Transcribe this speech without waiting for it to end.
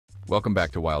Welcome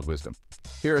back to Wild Wisdom.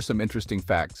 Here are some interesting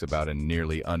facts about a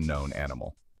nearly unknown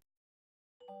animal.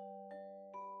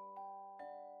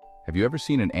 Have you ever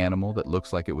seen an animal that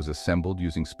looks like it was assembled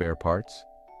using spare parts?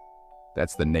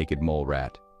 That's the naked mole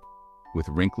rat. With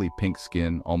wrinkly pink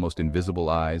skin, almost invisible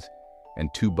eyes, and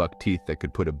two buck teeth that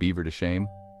could put a beaver to shame,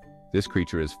 this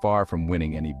creature is far from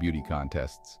winning any beauty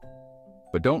contests.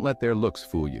 But don't let their looks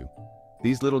fool you.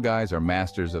 These little guys are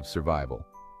masters of survival,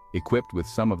 equipped with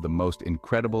some of the most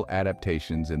incredible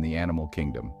adaptations in the animal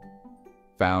kingdom.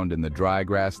 Found in the dry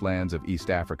grasslands of East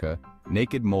Africa,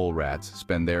 naked mole rats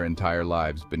spend their entire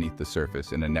lives beneath the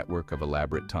surface in a network of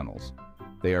elaborate tunnels.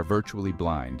 They are virtually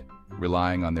blind,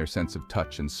 relying on their sense of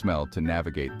touch and smell to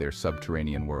navigate their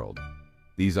subterranean world.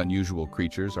 These unusual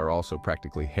creatures are also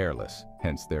practically hairless,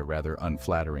 hence their rather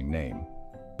unflattering name.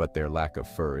 But their lack of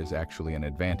fur is actually an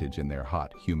advantage in their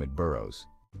hot, humid burrows.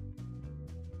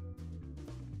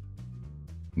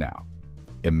 Now,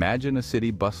 imagine a city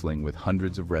bustling with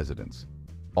hundreds of residents,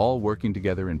 all working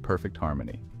together in perfect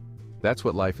harmony. That's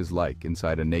what life is like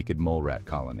inside a naked mole rat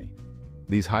colony.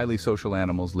 These highly social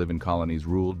animals live in colonies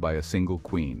ruled by a single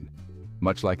queen,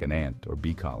 much like an ant or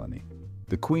bee colony.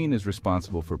 The queen is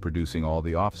responsible for producing all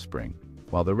the offspring,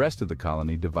 while the rest of the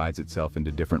colony divides itself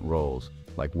into different roles,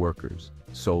 like workers,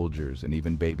 soldiers, and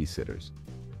even babysitters.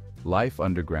 Life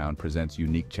underground presents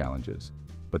unique challenges,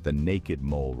 but the naked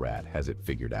mole rat has it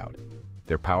figured out.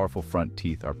 Their powerful front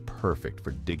teeth are perfect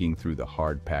for digging through the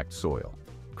hard-packed soil,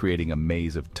 creating a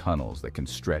maze of tunnels that can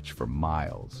stretch for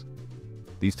miles.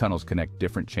 These tunnels connect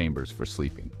different chambers for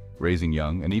sleeping, raising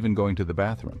young, and even going to the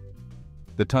bathroom.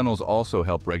 The tunnels also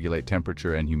help regulate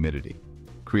temperature and humidity,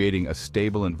 creating a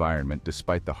stable environment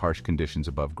despite the harsh conditions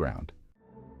above ground.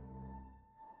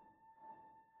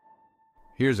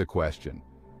 Here's a question.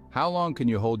 How long can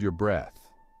you hold your breath?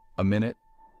 A minute?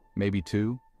 Maybe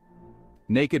two?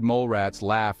 Naked mole rats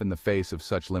laugh in the face of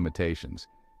such limitations.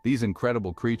 These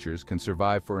incredible creatures can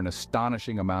survive for an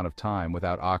astonishing amount of time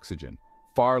without oxygen,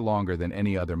 far longer than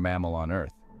any other mammal on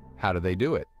Earth. How do they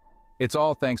do it? It's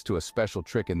all thanks to a special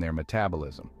trick in their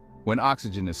metabolism. When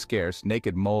oxygen is scarce,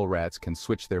 naked mole rats can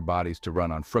switch their bodies to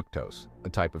run on fructose, a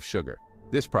type of sugar.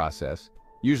 This process,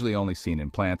 usually only seen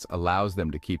in plants, allows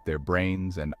them to keep their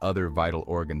brains and other vital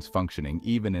organs functioning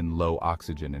even in low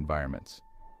oxygen environments.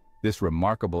 This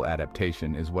remarkable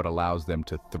adaptation is what allows them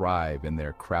to thrive in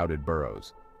their crowded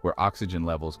burrows, where oxygen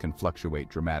levels can fluctuate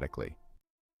dramatically.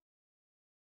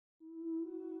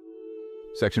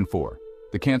 Section 4.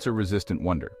 The cancer-resistant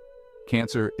wonder.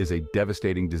 Cancer is a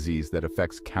devastating disease that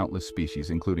affects countless species,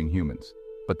 including humans.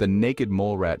 But the naked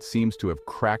mole rat seems to have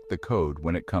cracked the code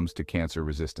when it comes to cancer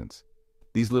resistance.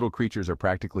 These little creatures are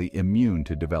practically immune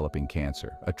to developing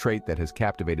cancer, a trait that has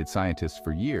captivated scientists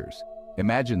for years.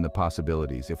 Imagine the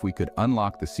possibilities if we could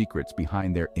unlock the secrets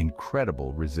behind their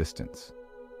incredible resistance.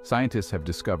 Scientists have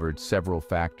discovered several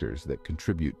factors that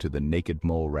contribute to the naked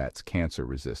mole rat's cancer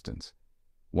resistance.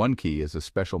 One key is a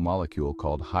special molecule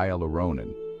called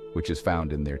hyaluronan, which is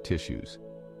found in their tissues.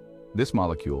 This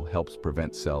molecule helps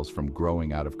prevent cells from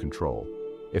growing out of control,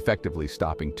 effectively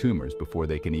stopping tumors before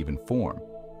they can even form.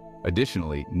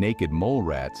 Additionally, naked mole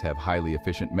rats have highly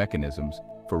efficient mechanisms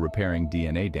for repairing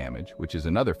DNA damage, which is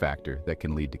another factor that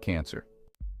can lead to cancer.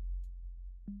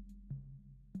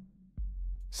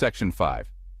 Section 5.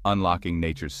 Unlocking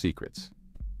nature's secrets.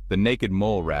 The naked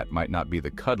mole rat might not be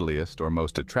the cuddliest or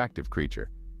most attractive creature,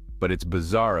 but its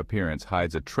bizarre appearance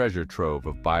hides a treasure trove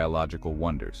of biological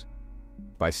wonders.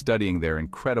 By studying their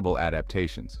incredible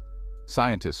adaptations,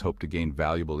 scientists hope to gain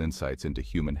valuable insights into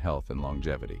human health and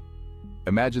longevity.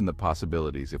 Imagine the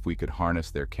possibilities if we could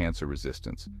harness their cancer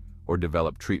resistance or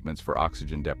develop treatments for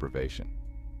oxygen deprivation.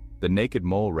 The naked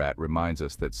mole rat reminds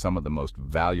us that some of the most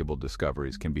valuable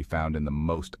discoveries can be found in the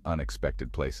most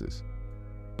unexpected places.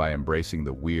 By embracing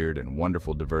the weird and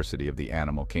wonderful diversity of the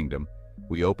animal kingdom,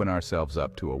 we open ourselves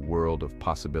up to a world of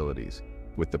possibilities,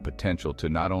 with the potential to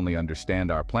not only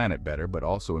understand our planet better, but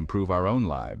also improve our own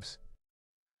lives.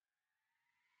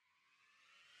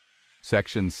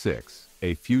 Section 6.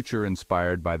 A future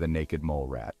inspired by the naked mole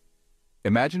rat.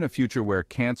 Imagine a future where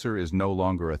cancer is no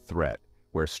longer a threat,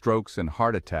 where strokes and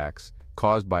heart attacks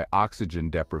caused by oxygen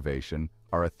deprivation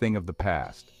are a thing of the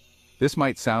past. This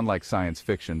might sound like science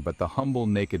fiction, but the humble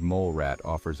naked mole rat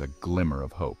offers a glimmer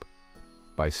of hope.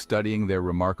 By studying their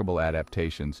remarkable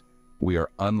adaptations, we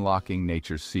are unlocking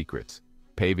nature's secrets,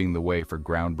 paving the way for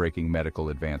groundbreaking medical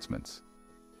advancements.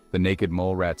 The naked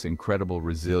mole rat's incredible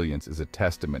resilience is a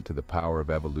testament to the power of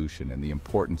evolution and the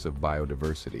importance of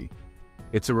biodiversity.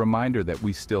 It's a reminder that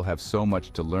we still have so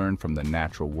much to learn from the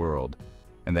natural world,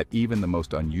 and that even the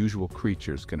most unusual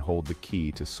creatures can hold the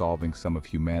key to solving some of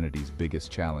humanity's biggest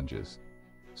challenges.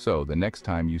 So, the next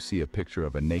time you see a picture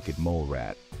of a naked mole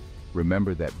rat,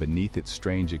 remember that beneath its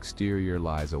strange exterior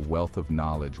lies a wealth of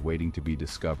knowledge waiting to be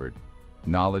discovered.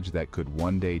 Knowledge that could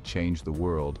one day change the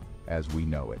world as we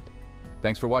know it.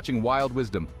 Thanks for watching Wild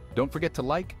Wisdom. Don't forget to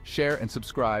like, share, and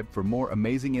subscribe for more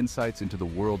amazing insights into the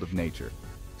world of nature.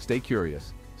 Stay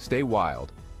curious, stay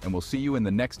wild, and we'll see you in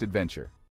the next adventure.